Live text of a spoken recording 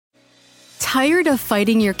Tired of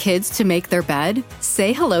fighting your kids to make their bed?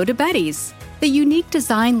 Say hello to Betty's. The unique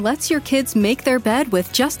design lets your kids make their bed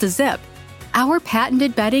with just a zip. Our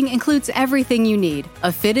patented bedding includes everything you need: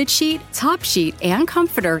 a fitted sheet, top sheet, and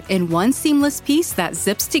comforter in one seamless piece that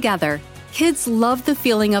zips together. Kids love the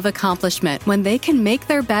feeling of accomplishment when they can make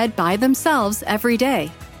their bed by themselves every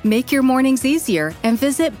day. Make your mornings easier and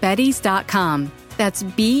visit beddys.com. That's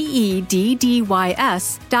BEDDYS.com.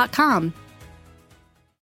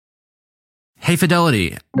 Hey,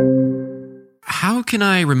 Fidelity. How can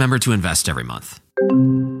I remember to invest every month?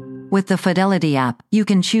 With the Fidelity app, you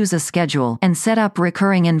can choose a schedule and set up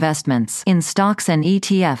recurring investments in stocks and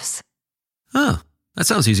ETFs. Oh, that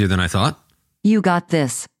sounds easier than I thought. You got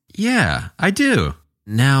this. Yeah, I do.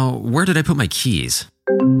 Now, where did I put my keys?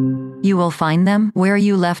 You will find them where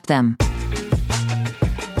you left them.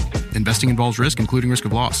 Investing involves risk, including risk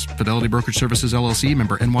of loss. Fidelity Brokerage Services, LLC,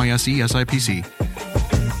 member NYSE, SIPC.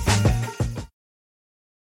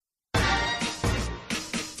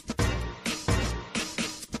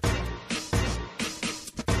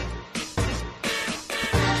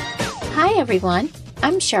 Hi, everyone.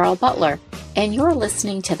 I'm Cheryl Butler, and you're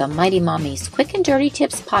listening to the Mighty Mommy's Quick and Dirty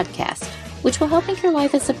Tips podcast, which will help make your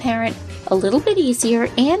life as a parent a little bit easier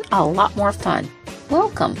and a lot more fun.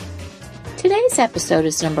 Welcome. Today's episode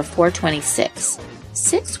is number 426,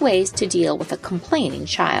 6 ways to deal with a complaining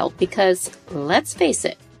child, because, let's face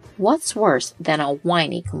it, what's worse than a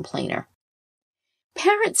whiny complainer?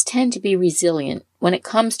 Parents tend to be resilient when it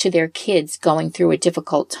comes to their kids going through a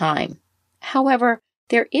difficult time. However,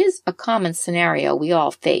 there is a common scenario we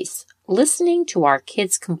all face: listening to our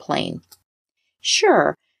kids complain.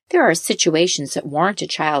 Sure, there are situations that warrant a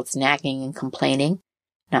child's nagging and complaining: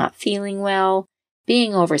 not feeling well,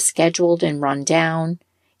 being overscheduled and run down,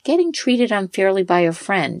 getting treated unfairly by a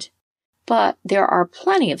friend. But there are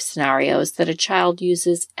plenty of scenarios that a child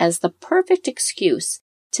uses as the perfect excuse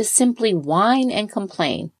to simply whine and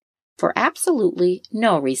complain for absolutely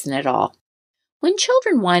no reason at all. When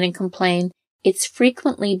children whine and complain, it's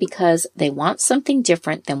frequently because they want something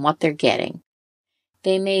different than what they're getting.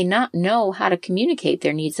 They may not know how to communicate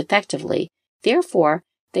their needs effectively. Therefore,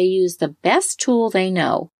 they use the best tool they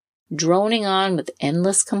know, droning on with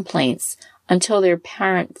endless complaints until their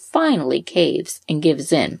parent finally caves and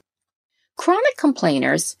gives in. Chronic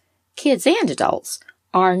complainers, kids and adults,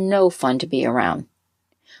 are no fun to be around.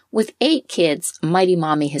 With 8 kids, Mighty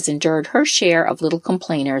Mommy has endured her share of little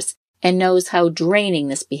complainers and knows how draining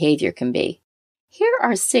this behavior can be. Here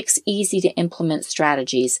are 6 easy-to-implement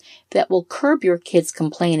strategies that will curb your kids'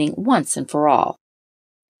 complaining once and for all.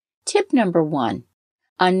 Tip number 1.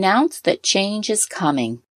 Announce that change is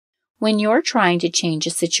coming. When you're trying to change a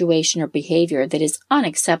situation or behavior that is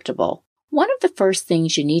unacceptable, one of the first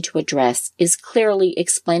things you need to address is clearly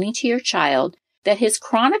explaining to your child that his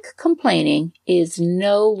chronic complaining is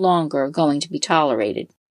no longer going to be tolerated.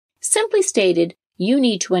 Simply stated, you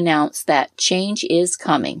need to announce that change is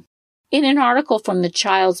coming. In an article from the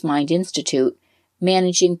Child's Mind Institute,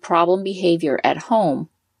 Managing Problem Behavior at Home,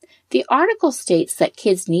 the article states that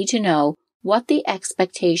kids need to know what the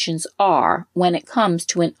expectations are when it comes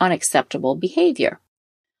to an unacceptable behavior.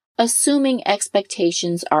 Assuming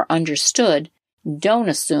expectations are understood, don't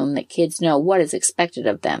assume that kids know what is expected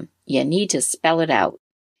of them. You need to spell it out.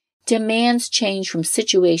 Demands change from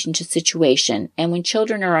situation to situation, and when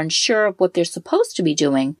children are unsure of what they're supposed to be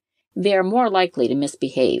doing, they're more likely to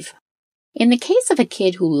misbehave. In the case of a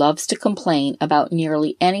kid who loves to complain about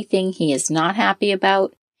nearly anything he is not happy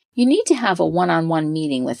about, you need to have a one-on-one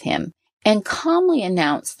meeting with him and calmly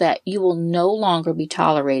announce that you will no longer be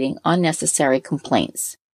tolerating unnecessary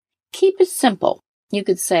complaints. Keep it simple. You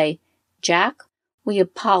could say, "Jack, we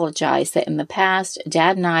apologize that in the past,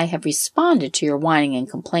 Dad and I have responded to your whining and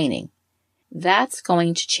complaining. That's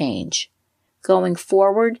going to change. Going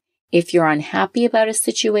forward, if you're unhappy about a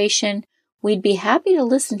situation, we'd be happy to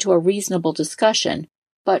listen to a reasonable discussion,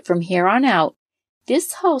 but from here on out,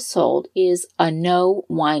 this household is a no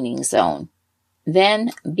whining zone."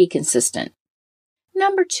 Then be consistent.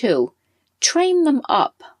 Number 2, train them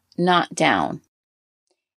up, not down.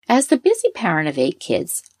 As the busy parent of 8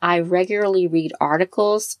 kids, I regularly read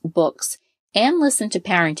articles, books, and listen to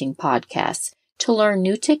parenting podcasts to learn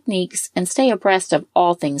new techniques and stay abreast of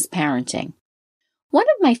all things parenting. One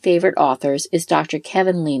of my favorite authors is Dr.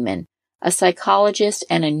 Kevin Leman, a psychologist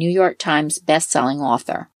and a New York Times best-selling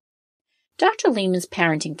author. Dr. Leman's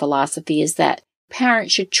parenting philosophy is that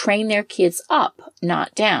parents should train their kids up,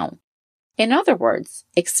 not down. In other words,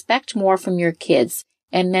 expect more from your kids,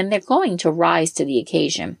 and then they're going to rise to the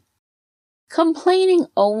occasion. Complaining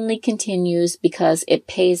only continues because it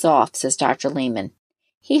pays off, says Dr. Leman.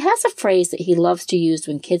 He has a phrase that he loves to use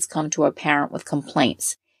when kids come to a parent with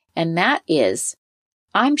complaints, and that is,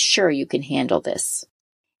 "I'm sure you can handle this."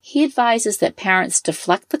 He advises that parents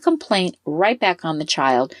deflect the complaint right back on the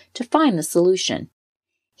child to find the solution.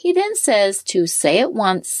 He then says to say it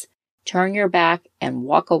once, turn your back, and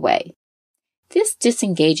walk away. This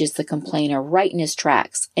disengages the complainer right in his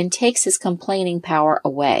tracks and takes his complaining power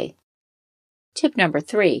away. Tip number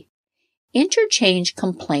 3. Interchange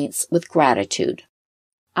complaints with gratitude.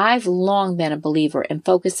 I've long been a believer in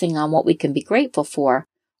focusing on what we can be grateful for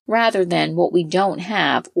rather than what we don't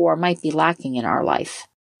have or might be lacking in our life.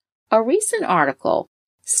 A recent article,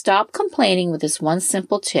 Stop Complaining with This One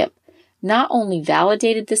Simple Tip, not only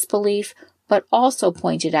validated this belief, but also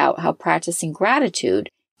pointed out how practicing gratitude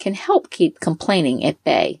can help keep complaining at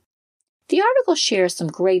bay. The article shares some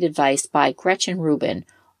great advice by Gretchen Rubin,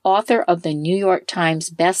 author of the New York Times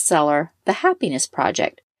bestseller, The Happiness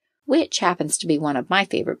Project, which happens to be one of my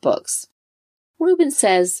favorite books. Rubin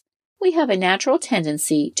says, "We have a natural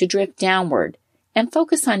tendency to drift downward and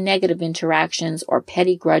focus on negative interactions or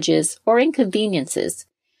petty grudges or inconveniences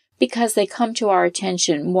because they come to our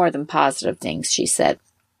attention more than positive things," she said,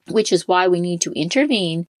 which is why we need to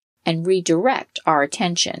intervene and redirect our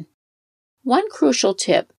attention. One crucial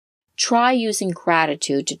tip: try using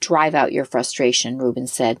gratitude to drive out your frustration, Rubin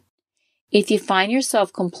said. If you find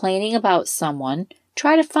yourself complaining about someone,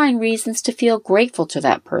 try to find reasons to feel grateful to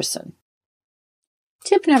that person.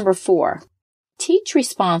 Tip number 4. Teach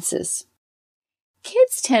responses.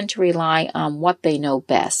 Kids tend to rely on what they know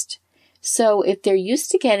best. So if they're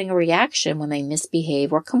used to getting a reaction when they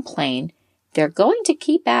misbehave or complain, they're going to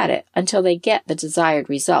keep at it until they get the desired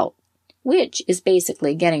result, which is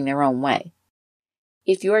basically getting their own way.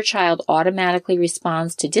 If your child automatically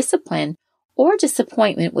responds to discipline or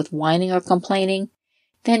disappointment with whining or complaining,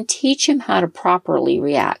 then teach him how to properly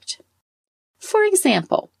react. For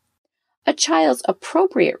example, a child's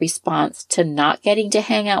appropriate response to not getting to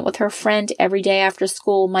hang out with her friend every day after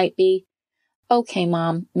school might be, "Okay,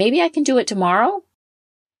 Mom, maybe I can do it tomorrow?"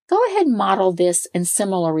 Go ahead and model this and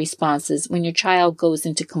similar responses when your child goes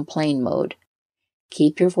into complain mode.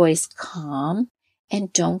 Keep your voice calm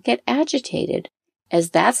and don't get agitated,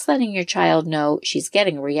 as that's letting your child know she's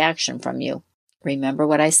getting a reaction from you. Remember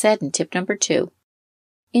what I said in tip number 2.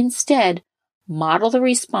 Instead, model the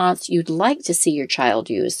response you'd like to see your child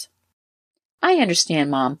use. "I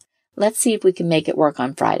understand, Mom. Let's see if we can make it work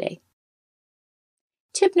on Friday."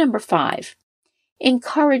 Tip number 5.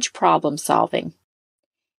 Encourage problem solving.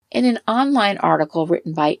 In an online article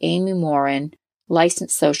written by Amy Morin,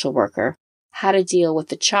 licensed social worker, How to Deal with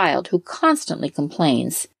the Child Who Constantly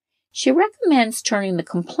Complains, she recommends turning the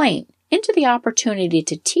complaint into the opportunity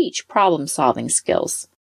to teach problem-solving skills.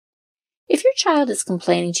 If your child is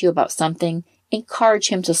complaining to you about something, encourage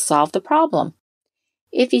him to solve the problem.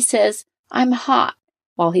 If he says, "I'm hot,"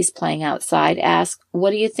 while he's playing outside, ask,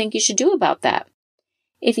 "What do you think you should do about that?"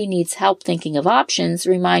 If he needs help thinking of options,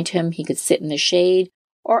 remind him he could sit in the shade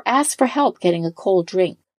or ask for help getting a cold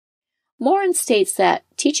drink. Morin states that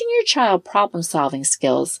teaching your child problem-solving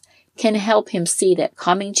skills can help him see that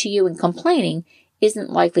coming to you and complaining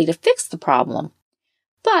isn't likely to fix the problem,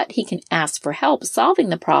 but he can ask for help solving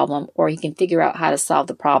the problem, or he can figure out how to solve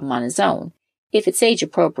the problem on his own, if it's age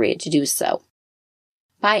appropriate to do so.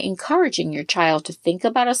 By encouraging your child to think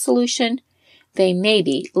about a solution, they may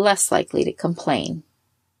be less likely to complain.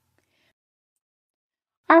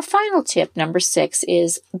 Our final tip, number 6,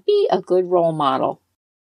 is be a good role model.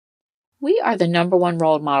 We are the number one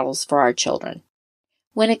role models for our children.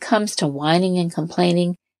 When it comes to whining and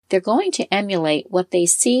complaining, they're going to emulate what they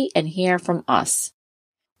see and hear from us.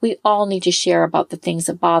 We all need to share about the things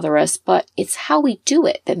that bother us, but it's how we do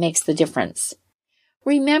it that makes the difference.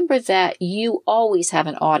 Remember that you always have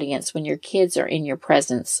an audience when your kids are in your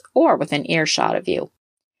presence or within earshot of you.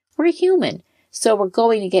 We're human, so we're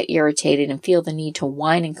going to get irritated and feel the need to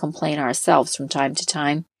whine and complain ourselves from time to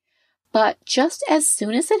time. But just as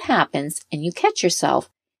soon as it happens and you catch yourself,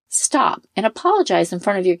 stop and apologize in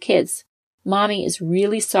front of your kids. "Mommy is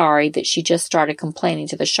really sorry that she just started complaining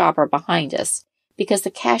to the shopper behind us because the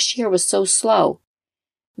cashier was so slow.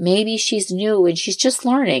 Maybe she's new and she's just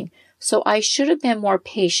learning, so I should have been more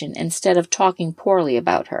patient instead of talking poorly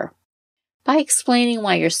about her." By explaining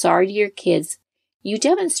why you're sorry to your kids, you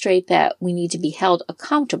demonstrate that we need to be held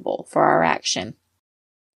accountable for our action.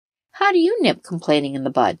 How do you nip complaining in the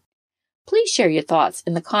bud? Please share your thoughts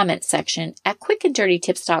in the comments section at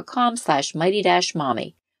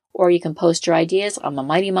quickanddirtytips.com/mighty-mommy, or you can post your ideas on the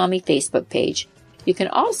Mighty Mommy Facebook page. You can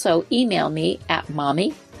also email me at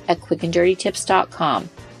mommy@quickanddirtytips.com.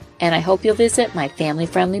 And I hope you'll visit my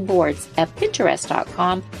family-friendly boards at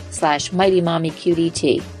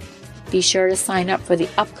pinterest.com/MightyMommyQDT. Be sure to sign up for the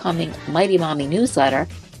upcoming Mighty Mommy newsletter,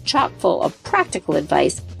 chock full of practical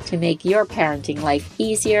advice to make your parenting life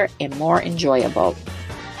easier and more enjoyable.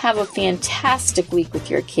 Have a fantastic week with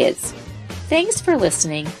your kids. Thanks for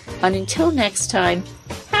listening, and until next time,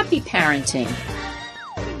 happy parenting.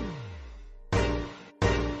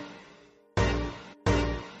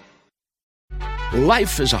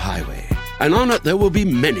 Life is a highway, and on it there will be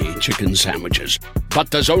many chicken sandwiches.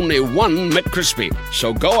 But there's only one McCrispy.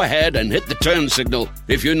 So go ahead and hit the turn signal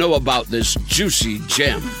if you know about this juicy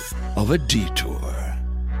gem of a detour.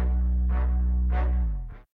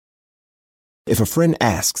 If a friend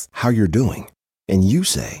asks how you're doing, and you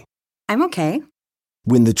say, I'm okay.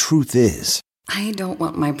 When the truth is, I don't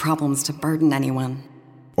want my problems to burden anyone.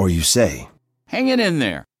 Or you say, hang it in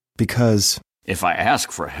there. Because if I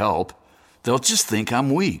ask for help, they'll just think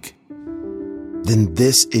I'm weak. Then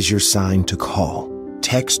this is your sign to call,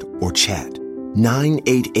 text, or chat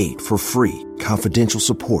 988 for free, confidential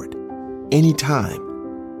support. Anytime.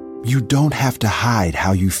 You don't have to hide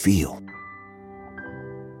how you feel.